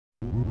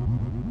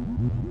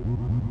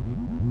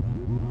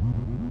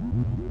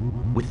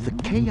With the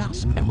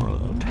Chaos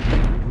Emerald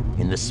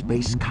in the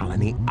Space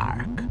Colony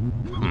Ark.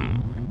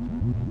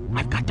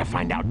 I've got to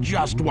find out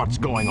just what's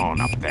going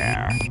on up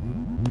there.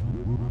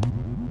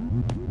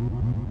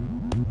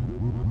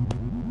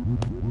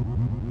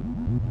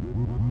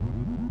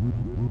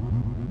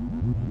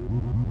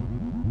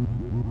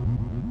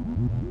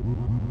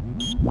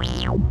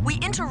 We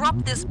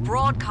interrupt this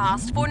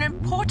broadcast for an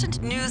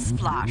important news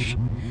flash.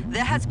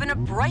 There has been a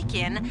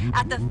break-in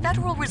at the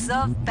Federal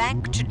Reserve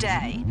Bank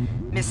today.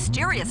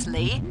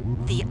 Mysteriously,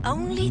 the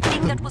only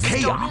thing that was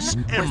stolen was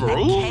the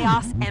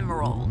Chaos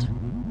Emerald.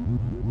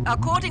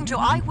 According to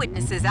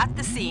eyewitnesses at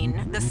the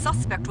scene, the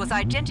suspect was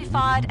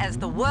identified as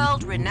the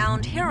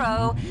world-renowned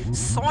hero,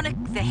 Sonic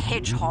the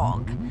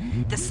Hedgehog.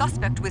 The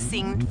suspect was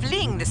seen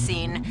fleeing the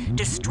scene,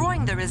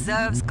 destroying the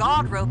reserve's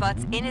guard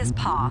robots in his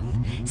path.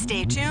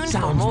 Stay tuned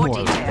for more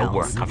details. Sounds more like the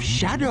work of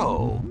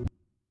Shadow.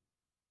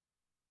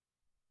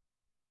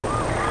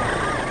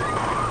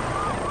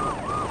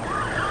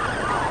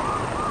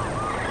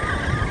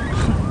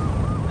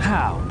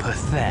 How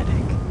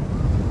pathetic.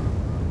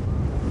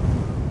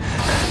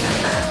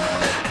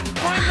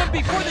 Find them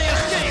before they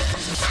escape!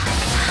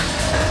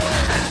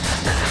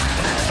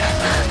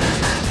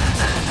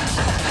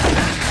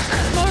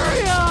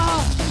 Maria!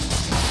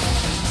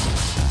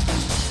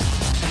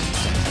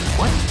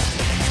 What?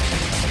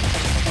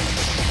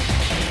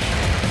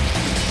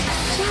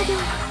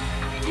 Shadow,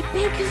 I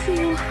beg of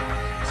you,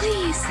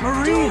 please,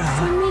 Maria! do it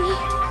for me.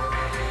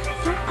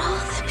 For all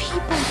the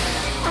people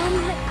on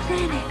that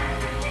planet.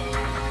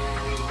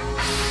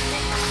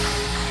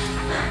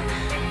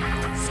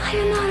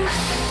 Sayonara,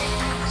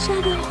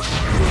 Shadow,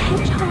 the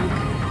Hedgehog.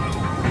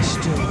 I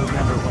still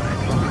remember what I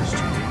promised you.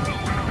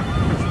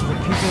 For the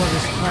people of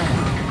this planet,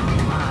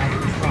 I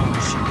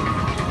promise you.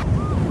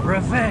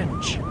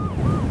 Revenge!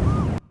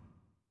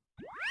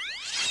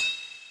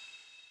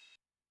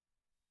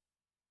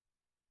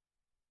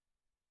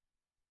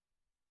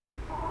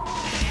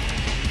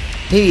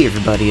 Hey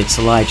everybody, it's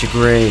Elijah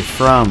Gray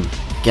from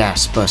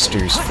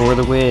Gasbusters for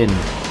the win,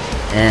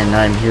 and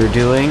I'm here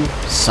doing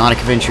Sonic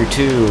Adventure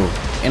 2.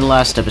 In the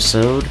last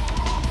episode,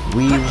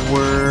 we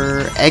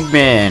were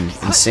Eggman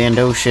in Sand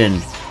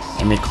Ocean,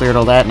 and we cleared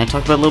all that, and I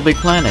talked about Little Big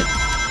Planet,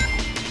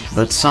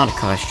 about Sonic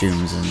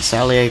costumes and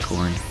Sally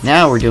Acorn.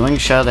 Now we're doing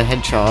Shadow the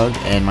Hedgehog,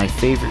 and my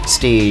favorite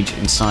stage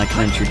in Sonic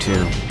Adventure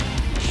 2.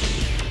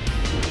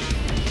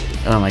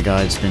 Oh my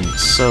god, it's been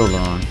so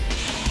long.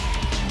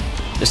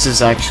 This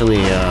is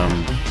actually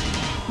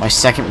my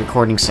second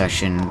recording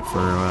session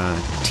for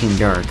Team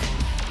Dark.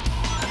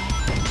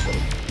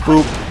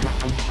 Boop.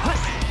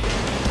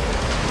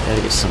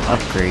 Gotta get some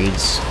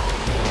upgrades.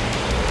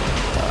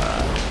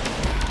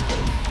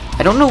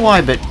 I don't know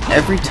why, but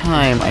every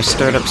time I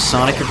start up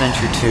Sonic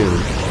Adventure 2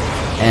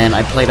 and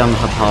I play it on the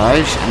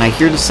Hauppauge and I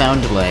hear the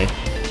sound delay,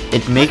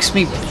 it makes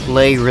me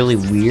play really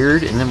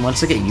weird, and then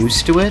once I get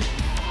used to it,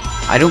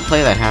 I don't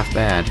play that half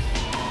bad.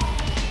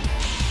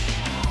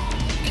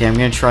 Okay, I'm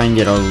gonna try and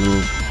get all the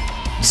little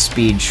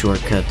speed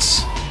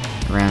shortcuts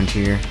around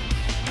here.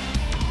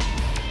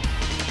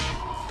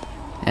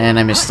 And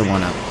I missed the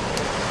one up.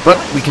 But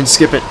we can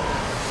skip it.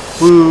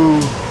 Woo!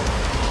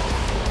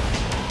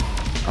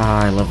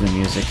 Ah, I love the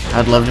music.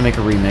 I'd love to make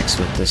a remix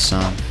with this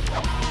song.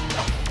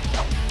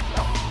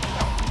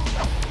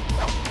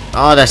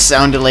 Oh, that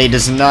sound delay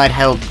does not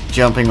help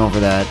jumping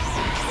over that.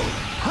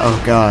 Oh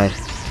god.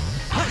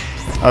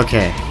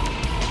 Okay.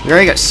 We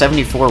already got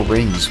 74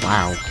 rings,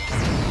 wow.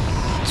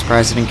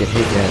 Surprised I didn't get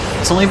hit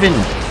yet. It's only been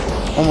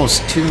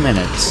almost 2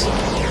 minutes.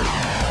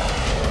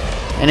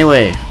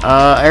 Anyway,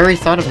 I already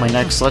thought of my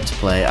next Let's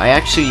Play. I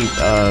actually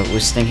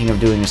was thinking of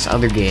doing this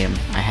other game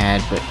I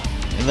had, but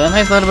then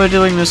I thought about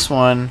doing this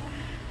one,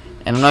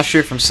 and I'm not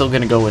sure if I'm still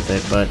gonna go with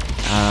it, but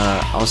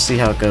I'll see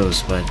how it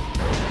goes. But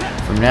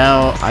for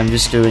now, I'm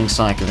just doing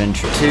Sonic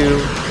Adventure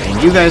 2,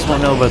 and you guys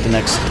won't know about the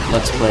next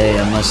Let's Play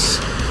unless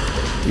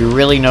you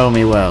really know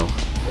me well.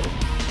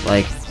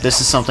 Like, this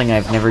is something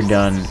I've never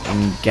done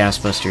in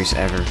Gasbusters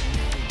ever.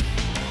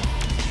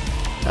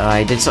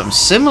 I did something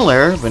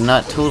similar, but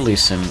not totally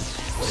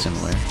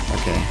similar.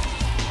 Okay.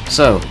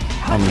 So,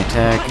 on the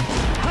attack.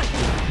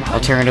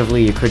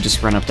 Alternatively, you could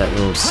just run up that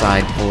little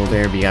side pole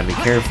there, but you gotta be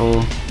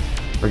careful.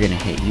 We're gonna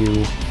hit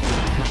you.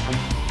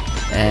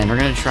 And we're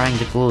gonna try and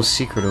get the little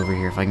secret over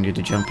here if I can do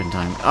the jump in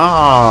time.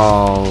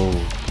 Oh!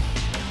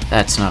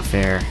 That's not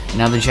fair.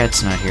 Now the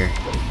jet's not here.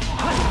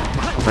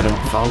 Hope I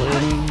don't fall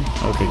in.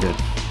 Okay, good.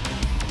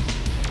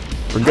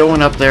 We're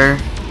going up there.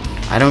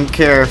 I don't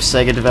care if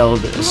Sega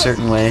developed it a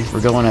certain way.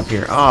 We're going up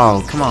here.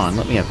 Oh, come on,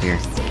 let me up here.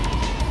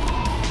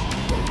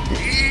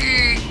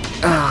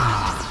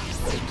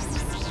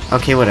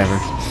 Okay, whatever.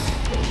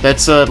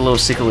 That's the little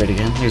secret way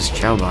again. There's a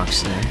chow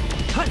box there.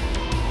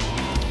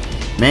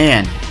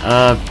 Man,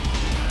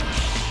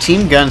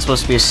 Team Gun's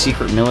supposed to be a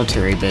secret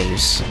military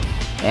base,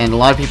 and a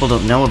lot of people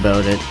don't know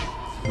about it.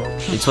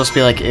 It's supposed to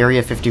be like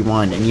Area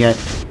 51, and yet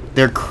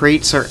their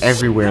crates are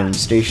everywhere in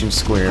Station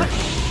Square.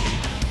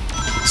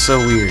 It's so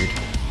weird.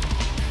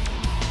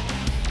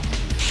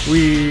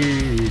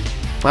 Whee!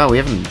 Wow, we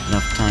haven't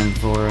enough time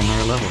for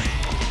another level.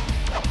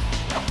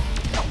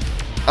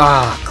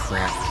 Ah,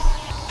 crap.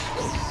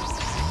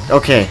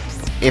 Okay,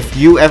 if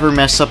you ever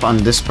mess up on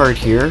this part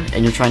here,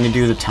 and you're trying to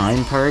do the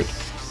time part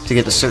to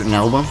get the certain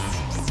album,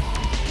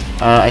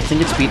 I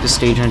think it's beat the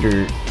stage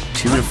under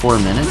 2 to 4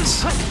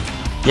 minutes.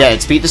 Yeah,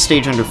 it's beat the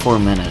stage under 4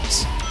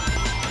 minutes.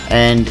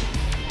 And,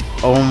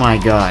 oh my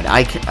god,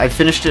 I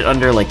finished it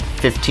under like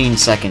 15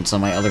 seconds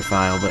on my other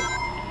file, but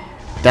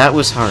that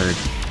was hard.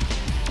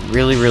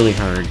 Really, really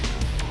hard.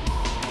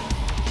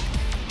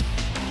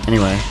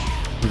 Anyway,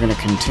 we're gonna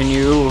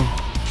continue.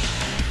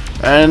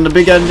 And the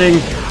big ending!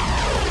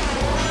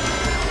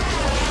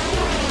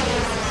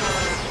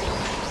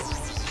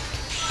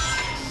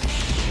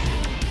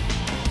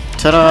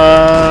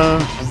 Ta-da!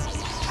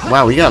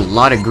 Wow, we got a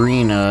lot of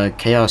green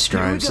chaos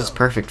drives. That's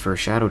perfect for a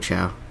Shadow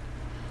Chow.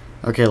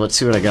 Okay, let's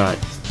see what I got.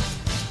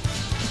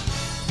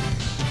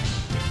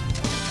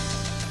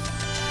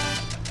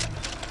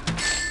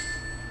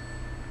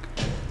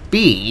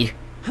 B?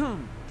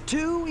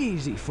 Too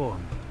easy for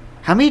me.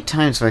 How many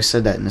times have I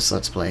said that in this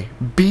Let's Play?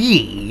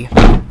 B?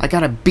 I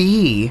got a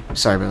B!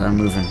 Sorry about that, I'm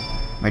moving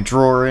my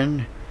drawer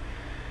in.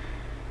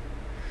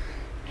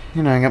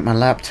 You know, I got my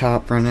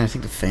laptop running. I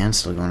think the fan's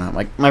still going on.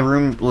 Like, my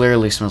room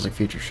literally smells like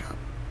Future Shop.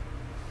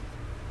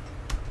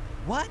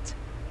 What?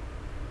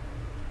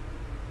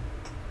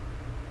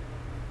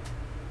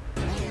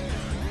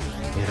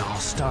 It all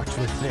starts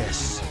with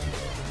this.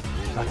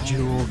 A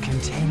jewel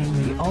containing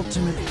the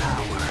ultimate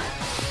power.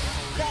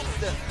 That's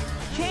the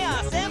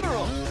Chaos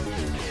Emerald!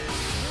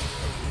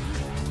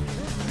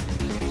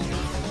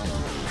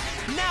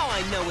 Now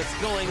I know what's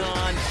going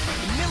on.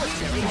 The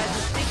military has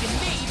mistaken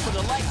me for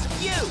the likes of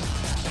you.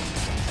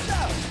 So,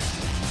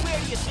 where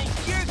do you think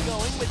you're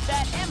going with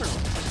that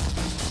emerald?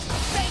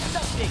 Say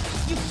something,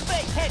 you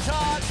fake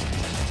hedgehog!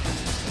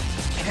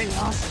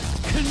 Chaos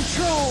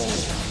control!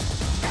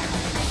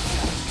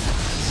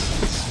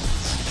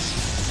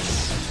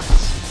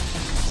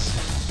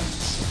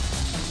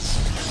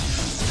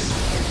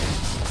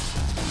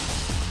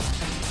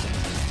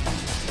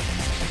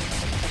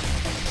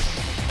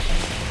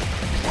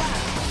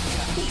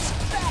 He's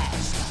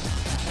fast!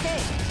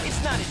 Hey,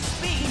 it's not his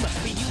speed. He must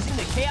be using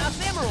the Chaos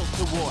Emerald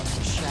to warp.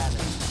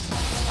 Shadow.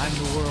 I'm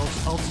the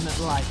world's ultimate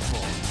life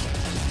form.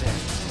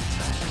 There's no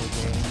time for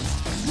games.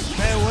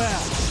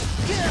 Farewell!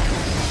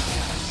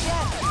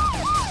 Shadow,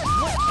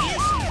 what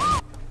is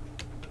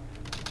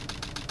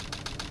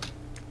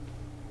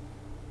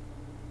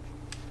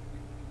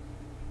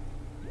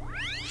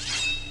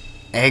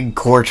he? Egg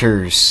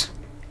quarters.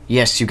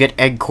 Yes, you get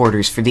egg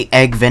quarters for the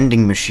egg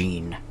vending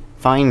machine.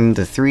 Find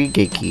the 3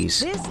 gate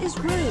keys. This is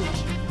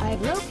Rouge.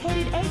 I've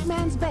located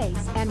Eggman's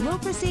base and will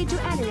proceed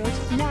to enter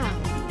it now.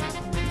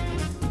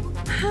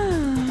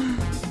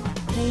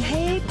 I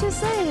hate to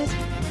say it.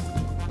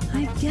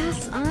 I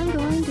guess I'm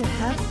going to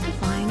have to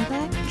find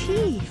that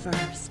key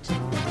first.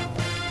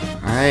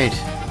 Alright.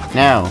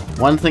 Now,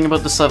 one thing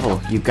about this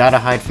level. You gotta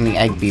hide from the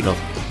egg beetle.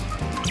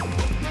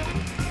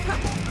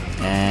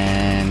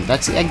 And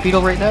that's the egg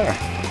beetle right there.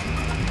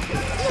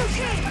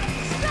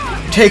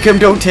 Take him,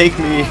 don't take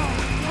me!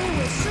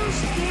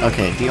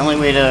 Okay, the only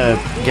way to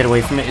get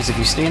away from it is if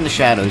you stay in the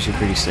shadows, you're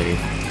pretty safe.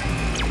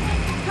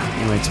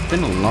 Anyway, it's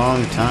been a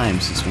long time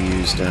since we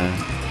used,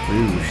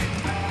 Rouge.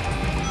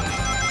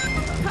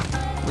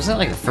 Was that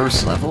like the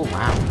first level?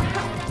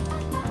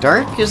 Wow.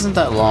 Dark isn't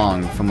that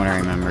long, from what I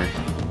remember,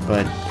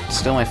 but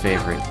still my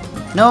favorite.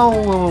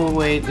 No,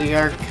 wait, they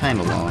are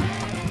kinda long.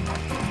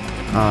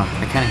 Oh,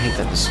 I kinda hate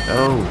that this-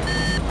 oh,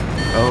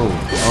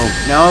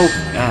 no!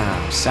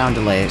 Ah, sound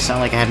delay. It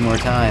sounded like I had more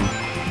time.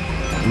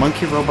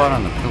 Monkey robot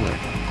on the pillar.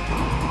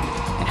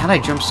 And how'd I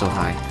jump so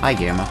high? Hi,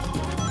 Gamma.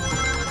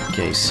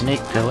 Okay,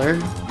 snake pillar.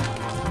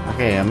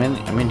 Okay, I'm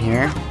in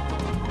here.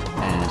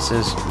 And it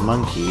says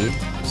monkey,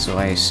 so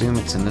I assume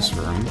it's in this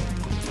room.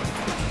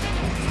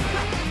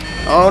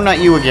 Oh, not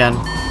you again.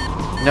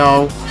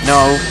 No,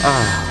 no.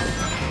 Ah.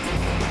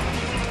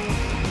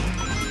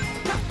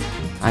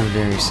 I'm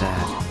very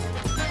sad.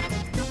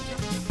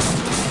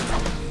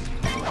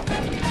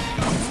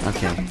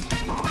 Okay.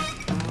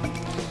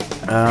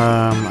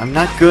 I'm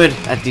not good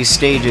at these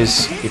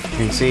stages, if you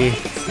can see.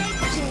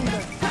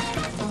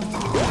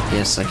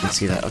 Yes, I can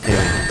see that. Okay.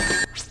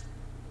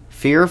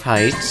 Fear of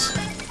heights.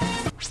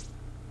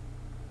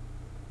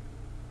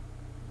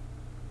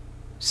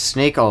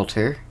 Snake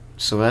altar.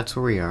 So that's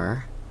where we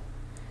are.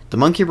 The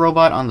monkey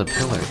robot on the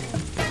pillar.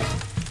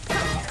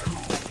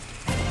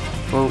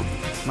 Well,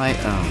 my...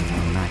 oh,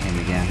 no, not him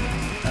again.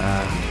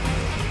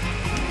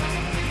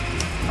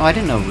 Oh, I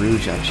didn't know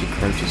Rouge actually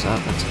crouches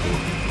up. That's cool.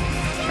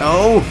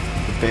 No!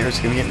 The bear's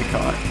gonna get me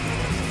caught.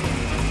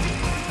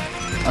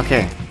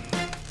 Okay.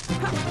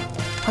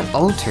 What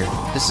altar?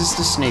 This is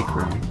the snake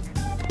room.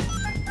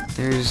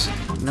 There's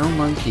no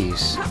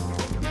monkeys.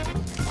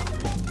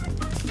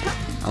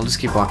 I'll just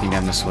keep walking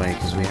down this way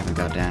because we haven't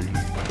got down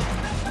here.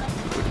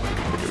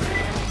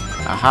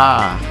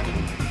 Aha!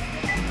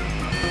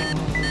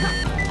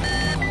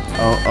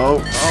 Oh,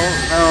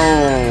 no!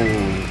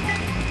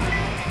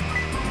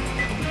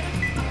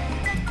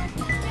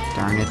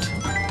 Darn it.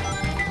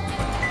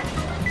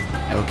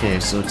 Okay,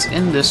 so it's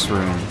in this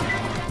room.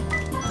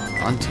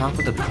 On top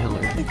of the pillar.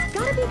 It's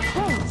gotta be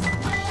close.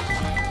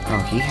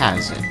 Oh, he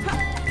has it.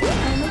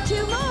 Only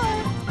 2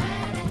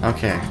 more.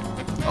 Okay.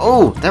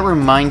 Oh, that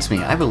reminds me.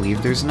 I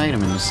believe there's an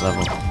item in this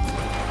level.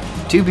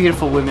 2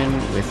 beautiful women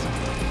with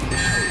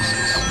fish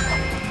faces.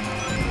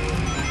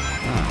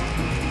 Oh,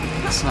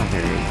 that's not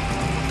very...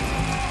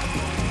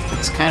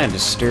 It's kind of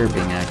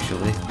disturbing,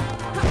 actually.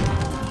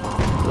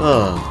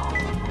 Ugh.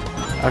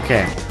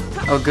 Okay.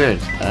 Oh, good.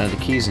 The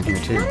key's in here,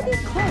 too. Gotta be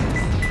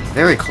close.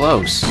 Very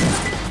close.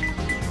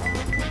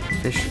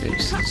 Fish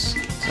faces.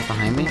 Is that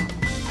behind me?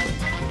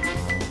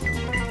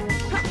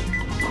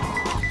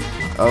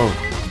 Oh.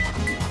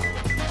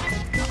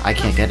 I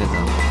can't get it,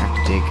 though. I have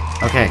to dig.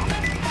 Okay.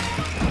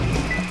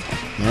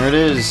 There it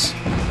is.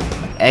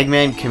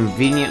 Eggman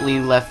conveniently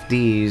left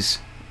these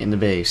in the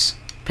base.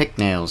 Pick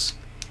nails.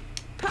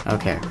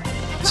 Okay.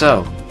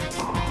 So,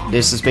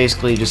 this is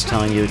basically just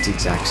telling you it's the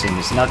exact same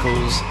as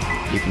Knuckles.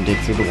 You can dig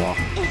through the wall.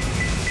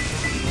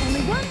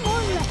 Only 1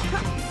 more left.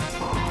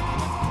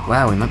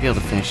 Wow, we might be able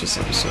to finish this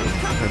episode at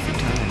the perfect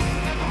time.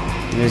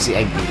 And there's the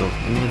egg beetle.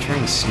 I'm gonna try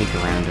and sneak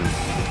around him.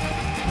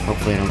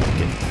 Hopefully I don't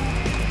get...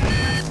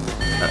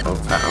 Uh-oh,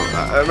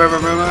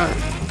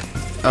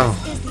 Oh.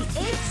 Is the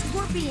egg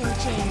scorpion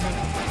chamber.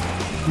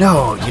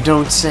 No, you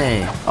don't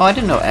say. Oh, I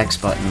didn't know X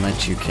button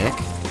lets you kick.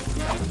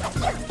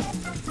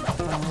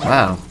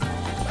 Wow.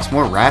 It's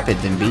more rapid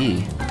than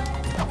B.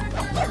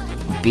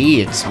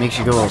 B, it makes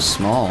you go all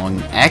small,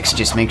 and X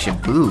just makes you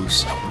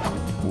boost.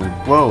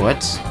 Whoa,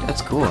 that's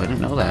cool. I didn't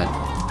know that.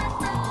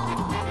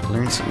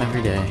 Learn something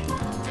every day.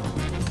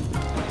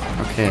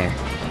 Okay.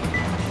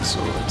 So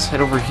let's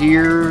head over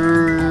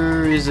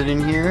here. Is it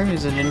in here?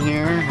 Is it in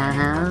here?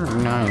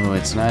 No,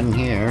 it's not in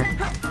here.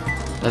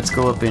 Let's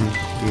go up in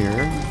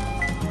here.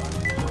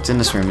 It's in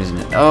this room, isn't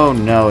it? Oh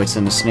no, it's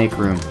in the snake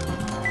room.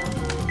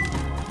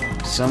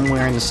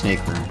 Somewhere in the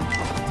snake room.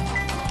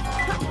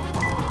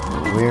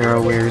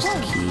 Where's the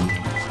key?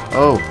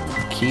 Oh,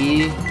 the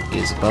key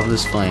is above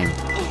this flame.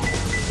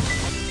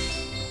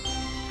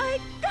 I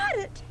got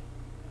it.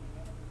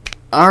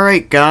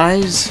 Alright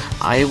guys,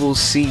 I will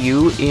see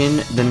you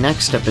in the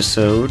next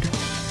episode.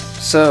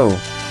 So,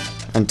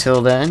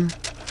 until then,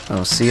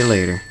 I'll see you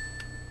later.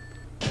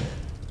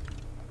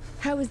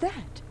 How was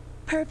that?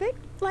 Perfect?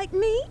 Like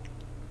me?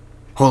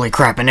 Holy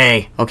crap, an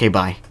A! Okay,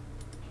 bye.